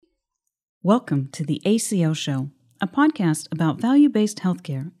Welcome to the ACO Show, a podcast about value-based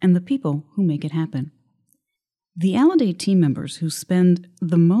healthcare and the people who make it happen. The Aledade team members who spend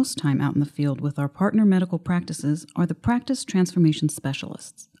the most time out in the field with our partner medical practices are the Practice Transformation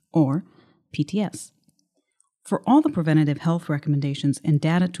Specialists, or PTS. For all the preventative health recommendations and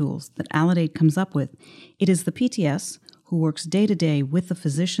data tools that Aledade comes up with, it is the PTS who works day-to-day with the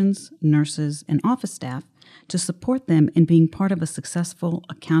physicians, nurses, and office staff to support them in being part of a successful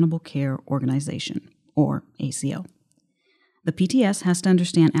accountable care organization, or ACO. The PTS has to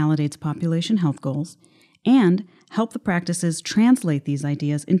understand Aledade's population health goals and help the practices translate these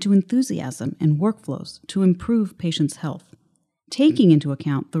ideas into enthusiasm and workflows to improve patients' health, taking into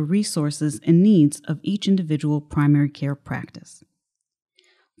account the resources and needs of each individual primary care practice.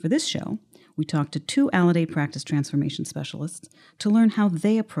 For this show, we talked to two Aledade practice transformation specialists to learn how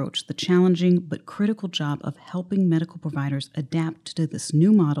they approach the challenging but critical job of helping medical providers adapt to this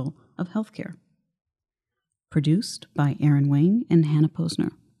new model of healthcare. Produced by Aaron Wang and Hannah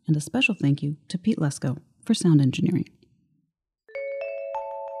Posner, and a special thank you to Pete Lesko for sound engineering.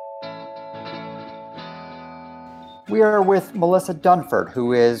 We are with Melissa Dunford,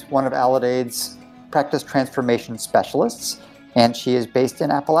 who is one of Aledade's practice transformation specialists, and she is based in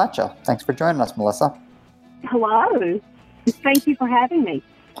Appalachia. Thanks for joining us, Melissa. Hello. Thank you for having me.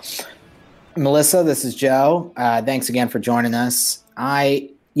 Melissa, this is Joe. Thanks again for joining us.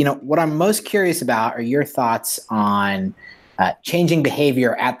 What I'm most curious about are your thoughts on changing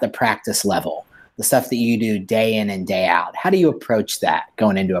behavior at the practice level, the stuff that you do day in and day out. How do you approach that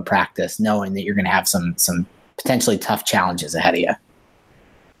going into a practice, knowing that you're going to have some potentially tough challenges ahead of you?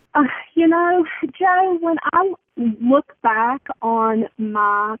 Joe, when I look back on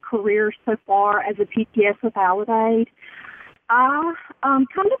my career so far as a PTS with Aledade, I kind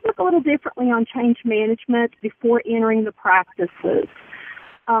of look a little differently on change management before entering the practices.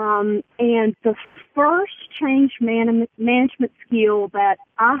 And the first change management skill that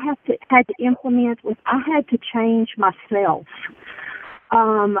I had to implement was I had to change myself.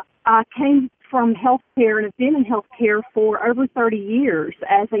 I came from healthcare and have been in healthcare for over 30 years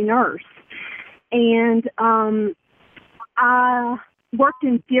as a nurse. And I worked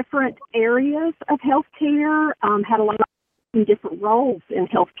in different areas of healthcare, had a lot of different roles in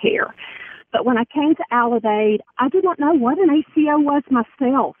healthcare. But when I came to Aledade, I did not know what an ACO was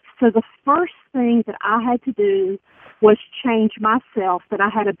myself. So the first thing that I had to do was change myself, that I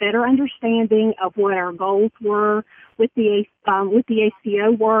had a better understanding of what our goals were with the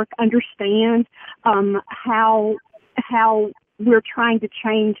ACO work, understand how we're trying to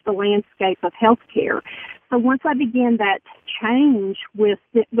change the landscape of healthcare. So once I began that change with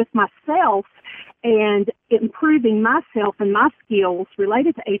myself and improving myself and my skills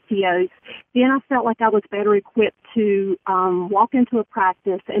related to ACOs, then I felt like I was better equipped to walk into a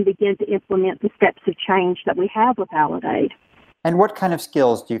practice and begin to implement the steps of change that we have with Aledade. And what kind of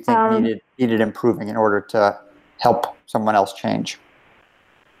skills do you think needed improving in order to help someone else change?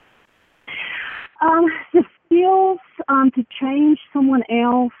 The skills to change someone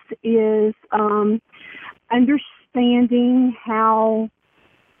else is understanding how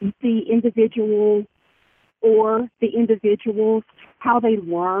the individual or the individuals, how they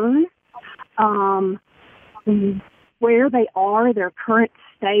learn, where they are, their current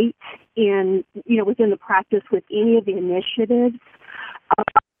state within the practice with any of the initiatives.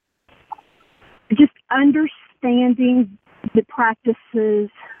 Just understanding the practices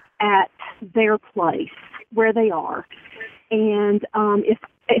at their place, where they are. And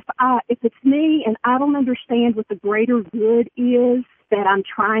if it's me and I don't understand what the greater good is that I'm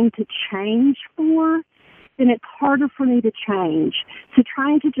trying to change for, then it's harder for me to change. So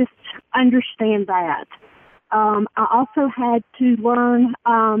trying to just understand that. I also had to learn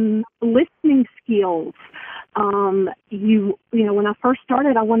listening skills. When I first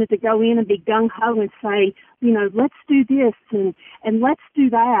started, I wanted to go in and be gung-ho and say, let's do this and let's do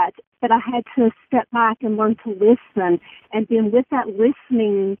that. But I had to step back and learn to listen. And then with that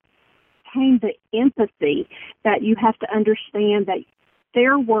listening came the empathy that you have to understand that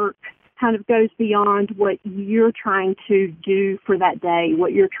their work kind of goes beyond what you're trying to do for that day,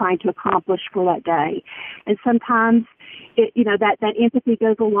 what you're trying to accomplish for that day. And sometimes, that empathy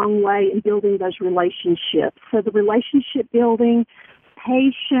goes a long way in building those relationships. So the relationship building,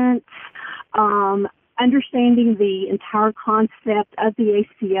 patience, understanding the entire concept of the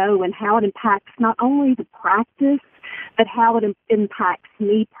ACO and how it impacts not only the practice, but how it impacts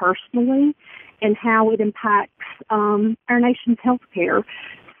me personally and how it impacts our nation's healthcare.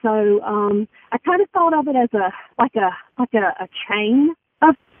 So I kind of thought of it as a chain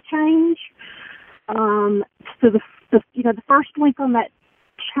of change. So the first link on that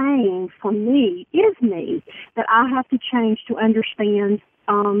chain for me is me, that I have to change to understand,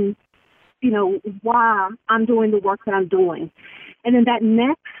 why I'm doing the work that I'm doing. And then that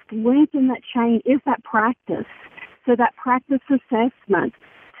next link in that chain is that practice. So that practice assessment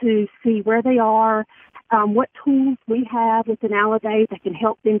to see where they are, what tools we have within Aledade that can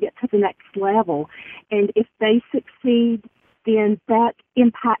help them get to the next level. And if they succeed, then that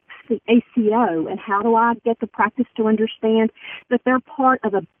impacts the ACO. And how do I get the practice to understand that they're part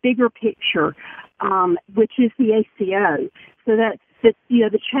of a bigger picture, which is the ACO. So that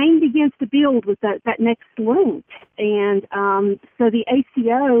the chain begins to build with that next link. And so the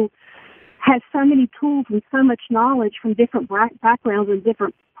ACO has so many tools and so much knowledge from different backgrounds and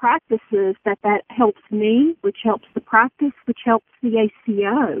different practices that helps me, which helps the practice, which helps the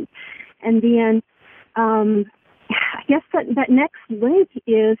ACO. And then I guess that next link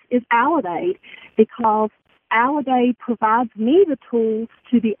is Aledade, because Aledade provides me the tools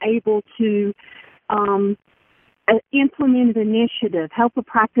to be able to implement an initiative, help the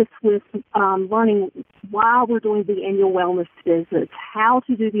practice with learning why we're doing the annual wellness visits, how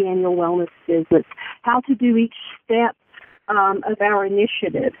to do the annual wellness visits, how to do each step of our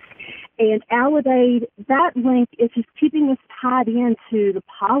initiatives. And Aledade, that link is just keeping us tied into the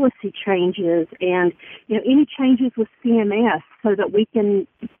policy changes and any changes with CMS so that we can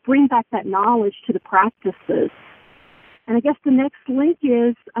bring back that knowledge to the practices. And I guess the next link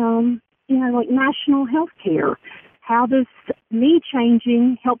is, like national health care. How does me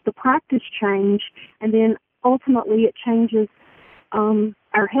changing help the practice change? And then ultimately it changes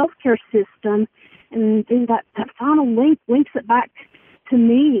our healthcare system. And then that final link links it back to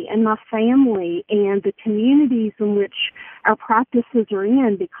me and my family and the communities in which our practices are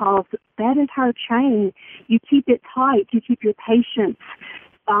in, because that entire chain, you keep it tight, you keep your patients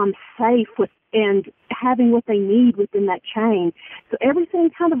safe and having what they need within that chain. So everything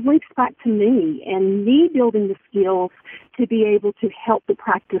kind of links back to me and me building the skills to be able to help the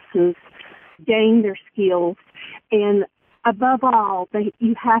practices gain their skills. And above all,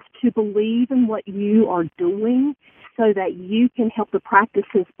 you have to believe in what you are doing so that you can help the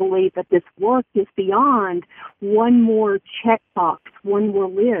practices believe that this work is beyond one more checkbox, one more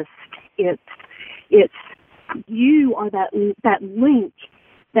list. It's you are that link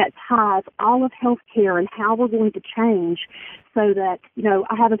that ties all of healthcare and how we're going to change, so that,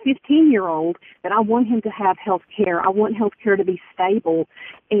 I have a 15-year-old that I want him to have health care. I want health care to be stable.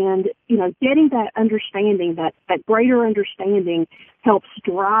 And, getting that understanding, that greater understanding helps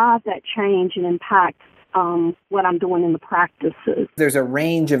drive that change and impact what I'm doing in the practices. There's a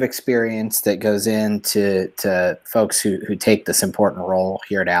range of experience that goes into folks who take this important role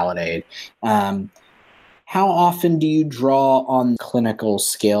here at Aledade. How often do you draw on clinical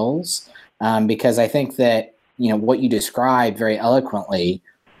skills? Because I think that, what you described very eloquently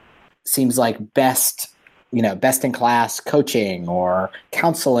seems like best in class coaching or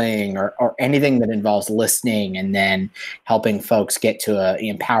counseling or anything that involves listening and then helping folks get to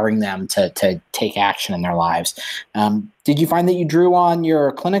empowering them to take action in their lives. Did you find that you drew on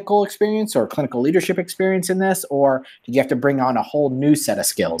your clinical experience or clinical leadership experience in this, or did you have to bring on a whole new set of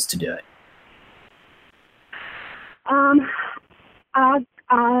skills to do it?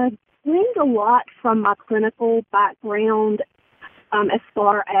 I gleaned a lot from my clinical background as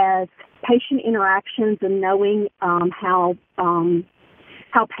far as patient interactions and knowing how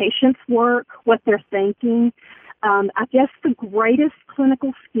patients work, what they're thinking. I guess the greatest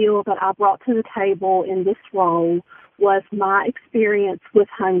clinical skill that I brought to the table in this role was my experience with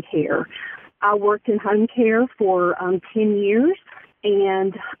home care. I worked in home care for 10 years,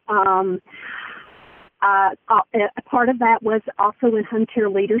 and a part of that was also in home care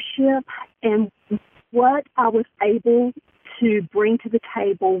leadership. And what I was able to bring to the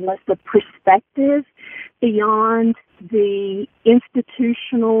table was the perspective beyond the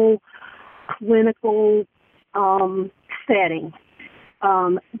institutional clinical setting,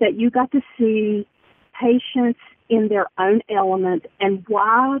 that you got to see patients in their own element and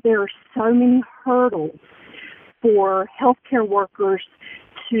why there are so many hurdles for healthcare workers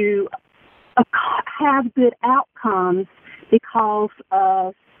to have good outcomes because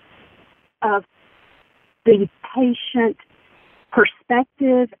of the patient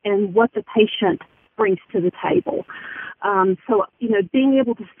perspective and what the patient brings to the table. So, being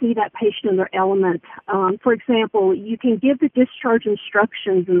able to see that patient in their element. For example, you can give the discharge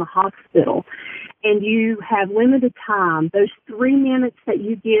instructions in the hospital, and you have limited time. Those 3 minutes that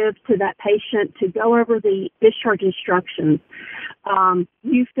you give to that patient to go over the discharge instructions,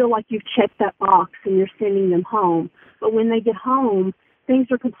 you feel like you've checked that box and you're sending them home. But when they get home, things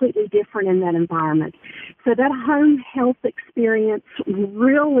are completely different in that environment. So that home health experience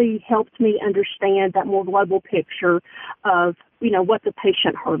really helped me understand that more global picture of, what the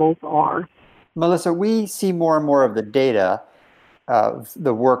patient hurdles are. Melissa, we see more and more of the data of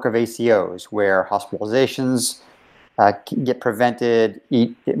the work of ACOs where hospitalizations get prevented,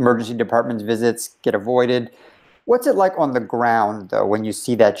 emergency departments visits get avoided. What's it like on the ground, though, when you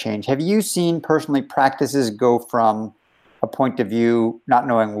see that change? Have you seen personally practices go from a point of view not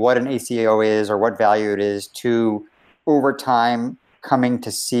knowing what an ACO is or what value it is to over time coming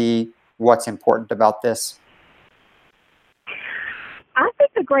to see what's important about this? I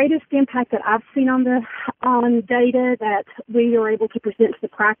think the greatest impact that I've seen on data that we are able to present to the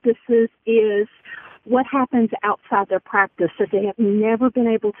practices is what happens outside their practice that they have never been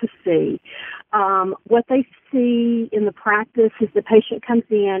able to see. What they see in the practice is the patient comes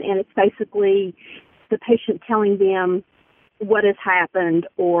in and it's basically the patient telling them what has happened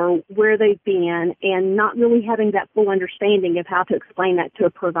or where they've been and not really having that full understanding of how to explain that to a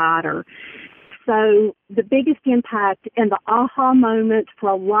provider. So the biggest impact and the aha moment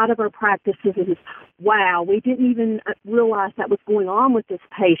for a lot of our practices is, wow, we didn't even realize that was going on with this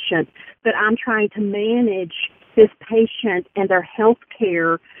patient, but I'm trying to manage this patient and their health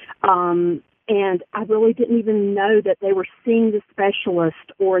care, and I really didn't even know that they were seeing the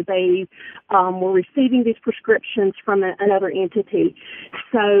specialist or they were receiving these prescriptions from another entity.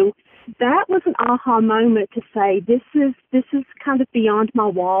 So that was an aha moment to say, this is kind of beyond my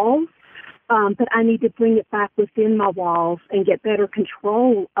walls. But I need to bring it back within my walls and get better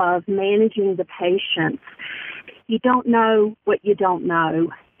control of managing the patients. You don't know what you don't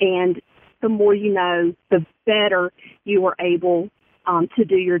know, and the more you know, the better you are able to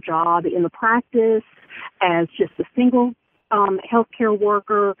do your job in the practice as just a single healthcare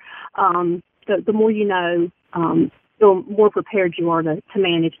worker. The more you know, the more prepared you are to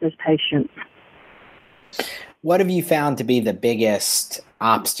manage those patients. What have you found to be the biggest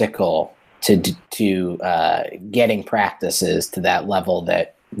obstacle to getting practices to that level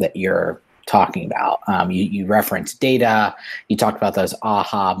that you're talking about? You referenced data. You talked about those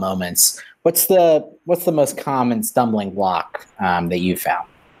aha moments. What's the most common stumbling block that you found?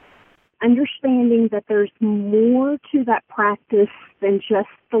 Understanding that there's more to that practice than just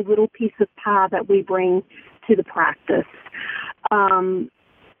the little piece of pie that we bring to the practice. And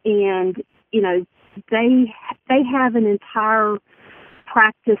they have an entire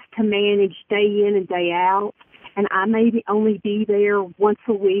practice to manage day in and day out, and I may only be there once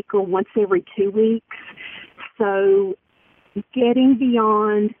a week or once every 2 weeks. So getting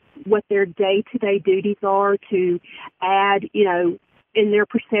beyond what their day-to-day duties are to add, in their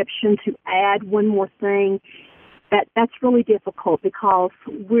perception, to add one more thing, that's really difficult because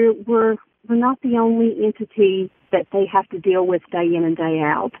we're not the only entity that they have to deal with day in and day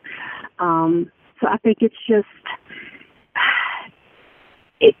out. So I think it's just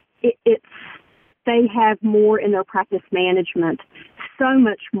they have more in their practice management, so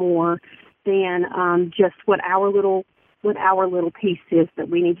much more than just what our little piece is that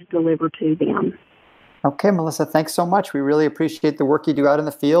we need to deliver to them. Okay, Melissa, thanks so much. We really appreciate the work you do out in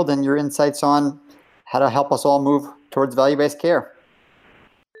the field and your insights on how to help us all move towards value-based care.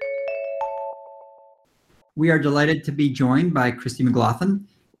 We are delighted to be joined by Kristy McGlothin,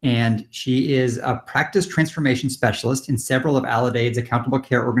 and she is a practice transformation specialist in several of Aledade's accountable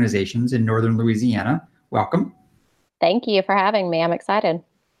care organizations in northern Louisiana. Welcome. Thank you for having me. I'm excited.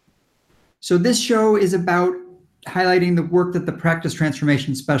 So this show is about highlighting the work that the practice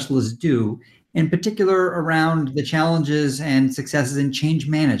transformation specialists do, in particular around the challenges and successes in change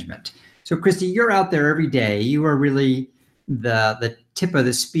management. So Kristy, you're out there every day. You are really the tip of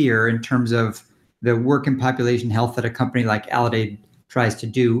the spear in terms of the work in population health that a company like Aledade tries to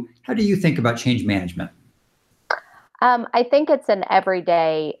do. How do you think about change management? I think it's an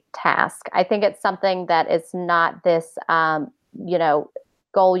everyday task. I think it's something that is not this,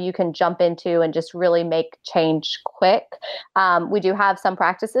 goal you can jump into and just really make change quick. We do have some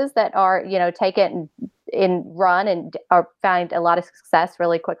practices that are, take it and run and or find a lot of success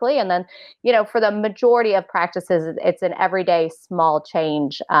really quickly. And then, for the majority of practices, it's an everyday small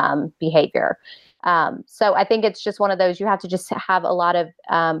change behavior. So I think it's just one of those, you have to just have a lot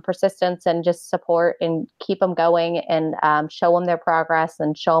of persistence and just support and keep them going and show them their progress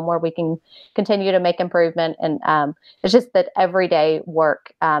and show them where we can continue to make improvement. And it's just that everyday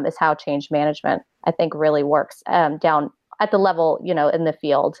work is how change management, I think, really works down at the level, in the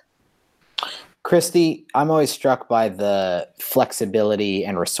field. Kristy, I'm always struck by the flexibility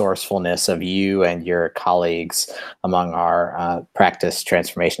and resourcefulness of you and your colleagues among our practice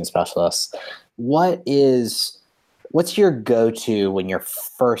transformation specialists. What is what's your go-to when you're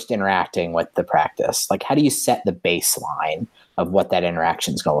first interacting with the practice? Like, how do you set the baseline of what that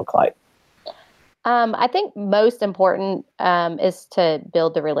interaction is going to look like? I think most important is to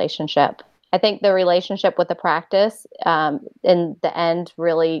build the relationship. I think the relationship with the practice, in the end,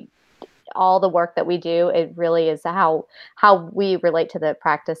 really all the work that we do, it really is how we relate to the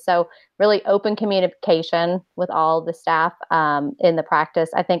practice. So really open communication with all the staff in the practice.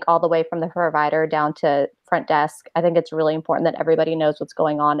 I think all the way from the provider down to front desk. I think it's really important that everybody knows what's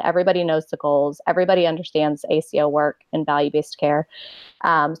going on. Everybody knows the goals. Everybody understands ACO work and value-based care.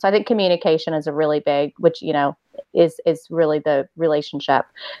 So I think communication is a really big, which, is really the relationship.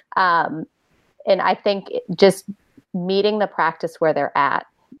 And I think just meeting the practice where they're at.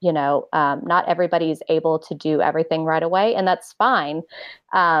 Not everybody is able to do everything right away, and that's fine.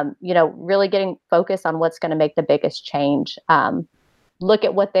 Really getting focused on what's going to make the biggest change. Look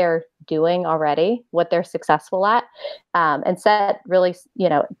at what they're doing already, what they're successful at, and set really,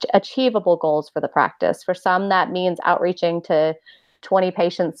 achievable goals for the practice. For some, that means outreaching to 20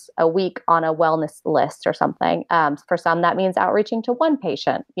 patients a week on a wellness list or something. For some, that means outreaching to one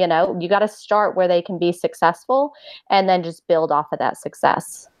patient. You got to start where they can be successful and then just build off of that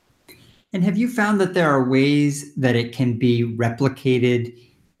success. And have you found that there are ways that it can be replicated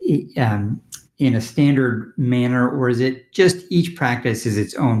in a standard manner, or is it just each practice is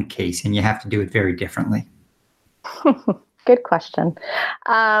its own case and you have to do it very differently? Good question.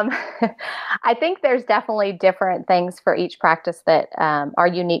 I think there's definitely different things for each practice that are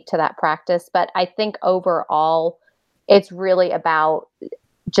unique to that practice. But I think overall, it's really about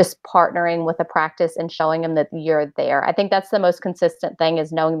just partnering with a practice and showing them that you're there. I think that's the most consistent thing,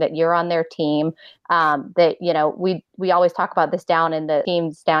 is knowing that you're on their team. That, we always talk about this down in the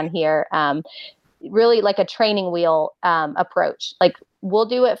teams down here. Really like a training wheel approach. Like, we'll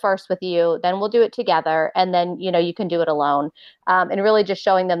do it first with you, then we'll do it together, and then, you can do it alone. And really just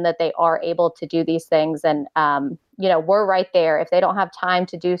showing them that they are able to do these things. And, we're right there. If they don't have time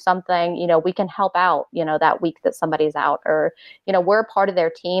to do something, we can help out, that week that somebody's out, or, we're a part of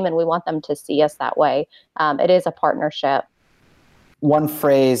their team and we want them to see us that way. It is a partnership. One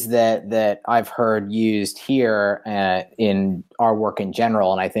phrase that I've heard used here in our work in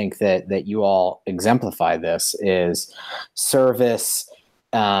general, and I think that you all exemplify this, is service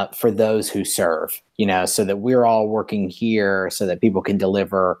for those who serve, so that we're all working here so that people can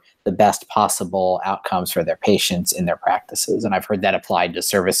deliver the best possible outcomes for their patients in their practices. And I've heard that applied to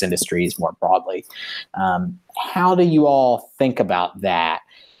service industries more broadly. How do you all think about that?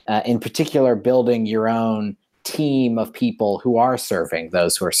 In particular, building your own team of people who are serving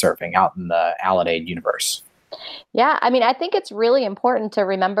those who are serving out in the Aledade universe? Yeah, I think it's really important to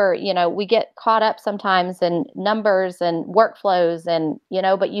remember, we get caught up sometimes in numbers and workflows and,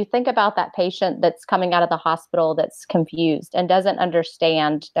 but you think about that patient that's coming out of the hospital that's confused and doesn't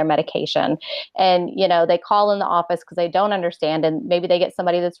understand their medication. And, they call in the office because they don't understand, and maybe they get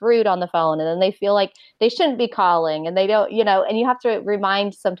somebody that's rude on the phone, and then they feel like they shouldn't be calling, and they don't, and you have to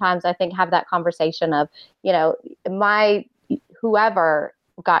remind sometimes, I think, have that conversation of, whoever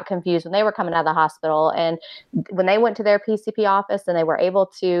got confused when they were coming out of the hospital, and when they went to their PCP office and they were able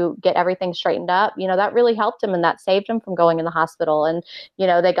to get everything straightened up, that really helped them, and that saved them from going in the hospital. And,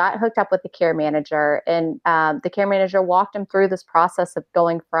 they got hooked up with the care manager, and the care manager walked them through this process of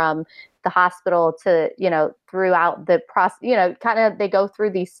going from the hospital to, throughout the process, they go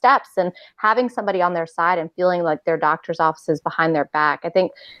through these steps, and having somebody on their side and feeling like their doctor's office is behind their back. I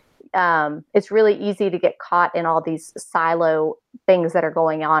think it's really easy to get caught in all these silo things that are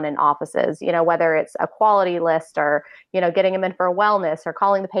going on in offices, whether it's a quality list or, getting them in for a wellness or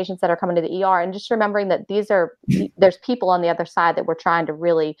calling the patients that are coming to the ER, and just remembering that there's people on the other side that we're trying to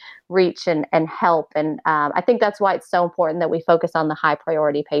really reach and help. And I think that's why it's so important that we focus on the high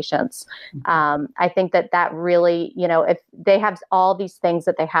priority patients. I think that really, if they have all these things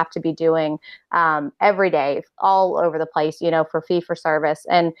that they have to be doing every day, all over the place, for fee for service.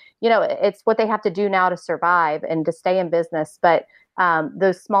 And, it's what they have to do now to survive and to stay in business. But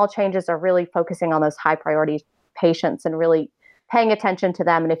those small changes are really focusing on those high priority patients and really paying attention to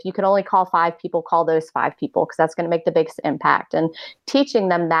them. And if you can only call 5 people, call those 5 people, because that's going to make the biggest impact. And teaching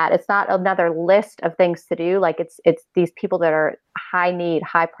them that it's not another list of things to do. Like it's these people that are high need,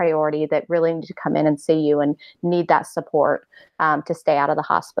 high priority, that really need to come in and see you and need that support to stay out of the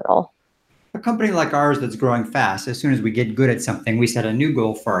hospital. A company like ours that's growing fast, as soon as we get good at something, we set a new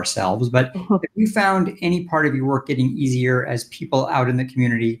goal for ourselves. But have you found any part of your work getting easier as people out in the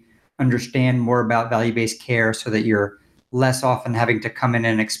community understand more about value-based care, so that you're less often having to come in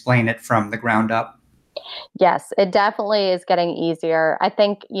and explain it from the ground up? Yes, it definitely is getting easier. I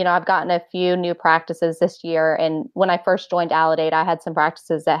think, I've gotten a few new practices this year. And when I first joined Aledade, I had some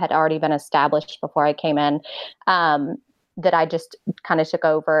practices that had already been established before I came in, that I just kind of took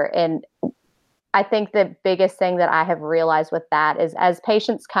over. And I think the biggest thing that I have realized with that is as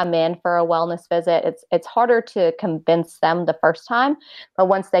patients come in for a wellness visit, it's harder to convince them the first time, but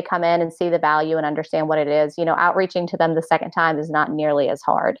once they come in and see the value and understand what it is, outreaching to them the second time is not nearly as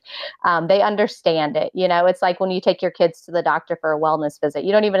hard. They understand it. It's like when you take your kids to the doctor for a wellness visit,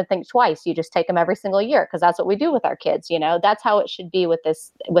 you don't even think twice. You just take them every single year because that's what we do with our kids. That's how it should be with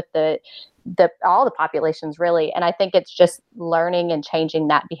all the populations really. And I think it's just learning and changing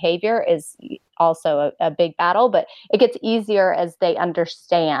that behavior is also a big battle, but it gets easier as they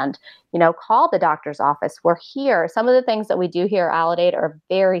understand, call the doctor's office. We're here. Some of the things that we do here at Aledade are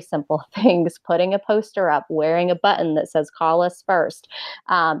very simple things, putting a poster up, wearing a button that says, call us first.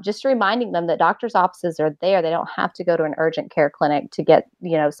 Just reminding them that doctor's offices are there. They don't have to go to an urgent care clinic to get,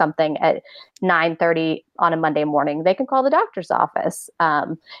 something at 9:30 on a Monday morning. They can call the doctor's office.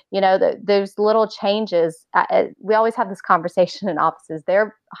 There's little changes. We always have this conversation in offices.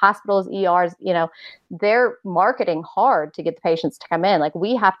 Their hospitals, ERs, they're marketing hard to get the patients to come in. Like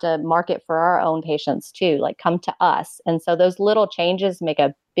we have to market for our own patients too, like come to us. And so those little changes make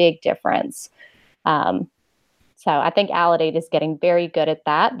a big difference. So I think Aledade is getting very good at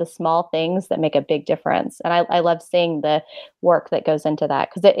that, the small things that make a big difference. And I love seeing the work that goes into that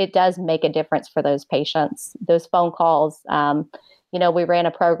because it does make a difference for those patients. Those phone calls, we ran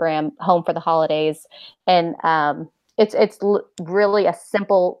a program, Home for the Holidays, and it's really a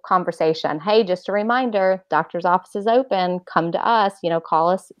simple conversation. Hey, just a reminder, doctor's office is open. Come to us, call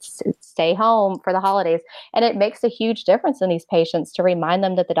us, stay home for the holidays. And it makes a huge difference in these patients to remind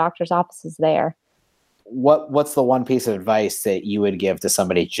them that the doctor's office is there. What's the one piece of advice that you would give to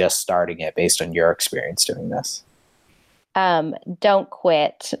somebody just starting it based on your experience doing this? Don't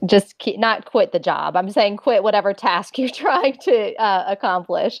quit. Just not quit the job. I'm saying quit whatever task you're trying to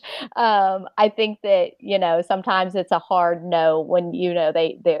accomplish. I think that, sometimes it's a hard no when, we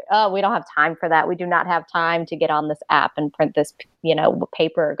don't have time for that. We do not have time to get on this app and print this,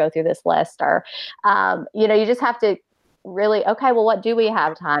 paper or go through this list or, you just have to really, okay, well, what do we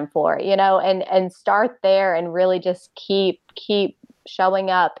have time for, and start there and really just keep showing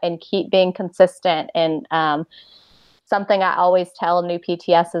up and keep being consistent. And, something I always tell new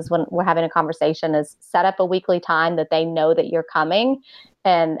PTSs when we're having a conversation is set up a weekly time that they know that you're coming.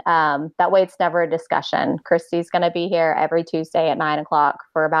 And that way it's never a discussion. Kristy's going to be here every Tuesday at 9:00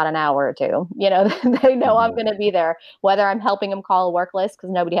 for about an hour or two. They know I'm going to be there, whether I'm helping them call a work list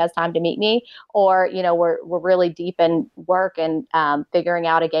because nobody has time to meet me, or, we're really deep in work and figuring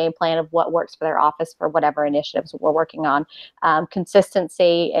out a game plan of what works for their office for whatever initiatives we're working on.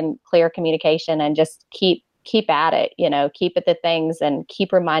 Consistency and clear communication, and just keep at it, keep at the things and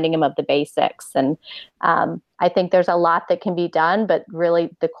keep reminding them of the basics. And I think there's a lot that can be done, but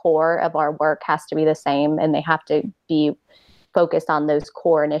really the core of our work has to be the same, and they have to be focused on those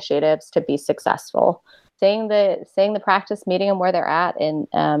core initiatives to be successful. Seeing the practice, meeting them where they're at,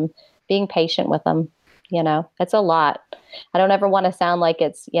 and being patient with them. It's a lot. I don't ever want to sound like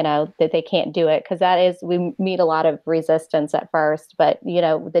it's, that they can't do it, because we meet a lot of resistance at first. But,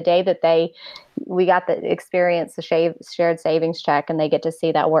 the day that we got the experience, the shared savings check, and they get to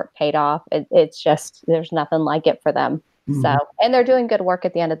see that work paid off, it's just, there's nothing like it for them. Mm-hmm. So, and they're doing good work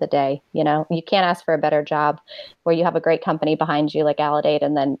at the end of the day. You can't ask for a better job where you have a great company behind you like Aledade,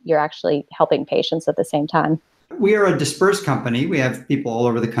 and then you're actually helping patients at the same time. We are a dispersed company. We have people all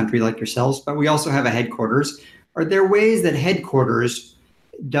over the country like yourselves, but we also have a headquarters. Are there ways that headquarters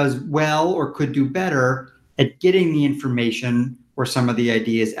does well or could do better at getting the information or some of the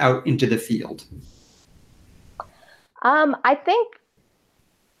ideas out into the field? I think,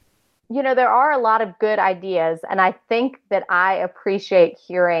 there are a lot of good ideas, and I think that I'm a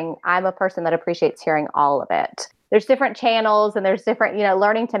person that appreciates hearing all of it. There's different channels and there's different,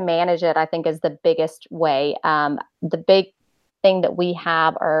 learning to manage it, I think, is the biggest way. The big thing that we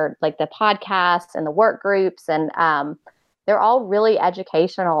have are like the podcasts and the work groups, and they're all really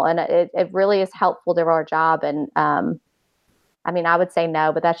educational, and it really is helpful to our job. And I would say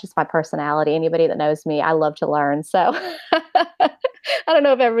no, but that's just my personality. Anybody that knows me, I love to learn. So I don't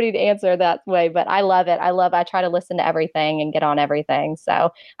know if everybody to answer that way, but I love it. I try to listen to everything and get on everything.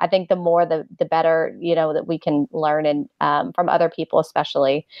 So I think the more, the better, that we can learn, and from other people,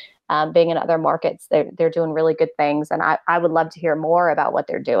 especially being in other markets, they're doing really good things. And I would love to hear more about what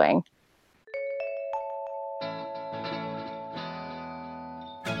they're doing.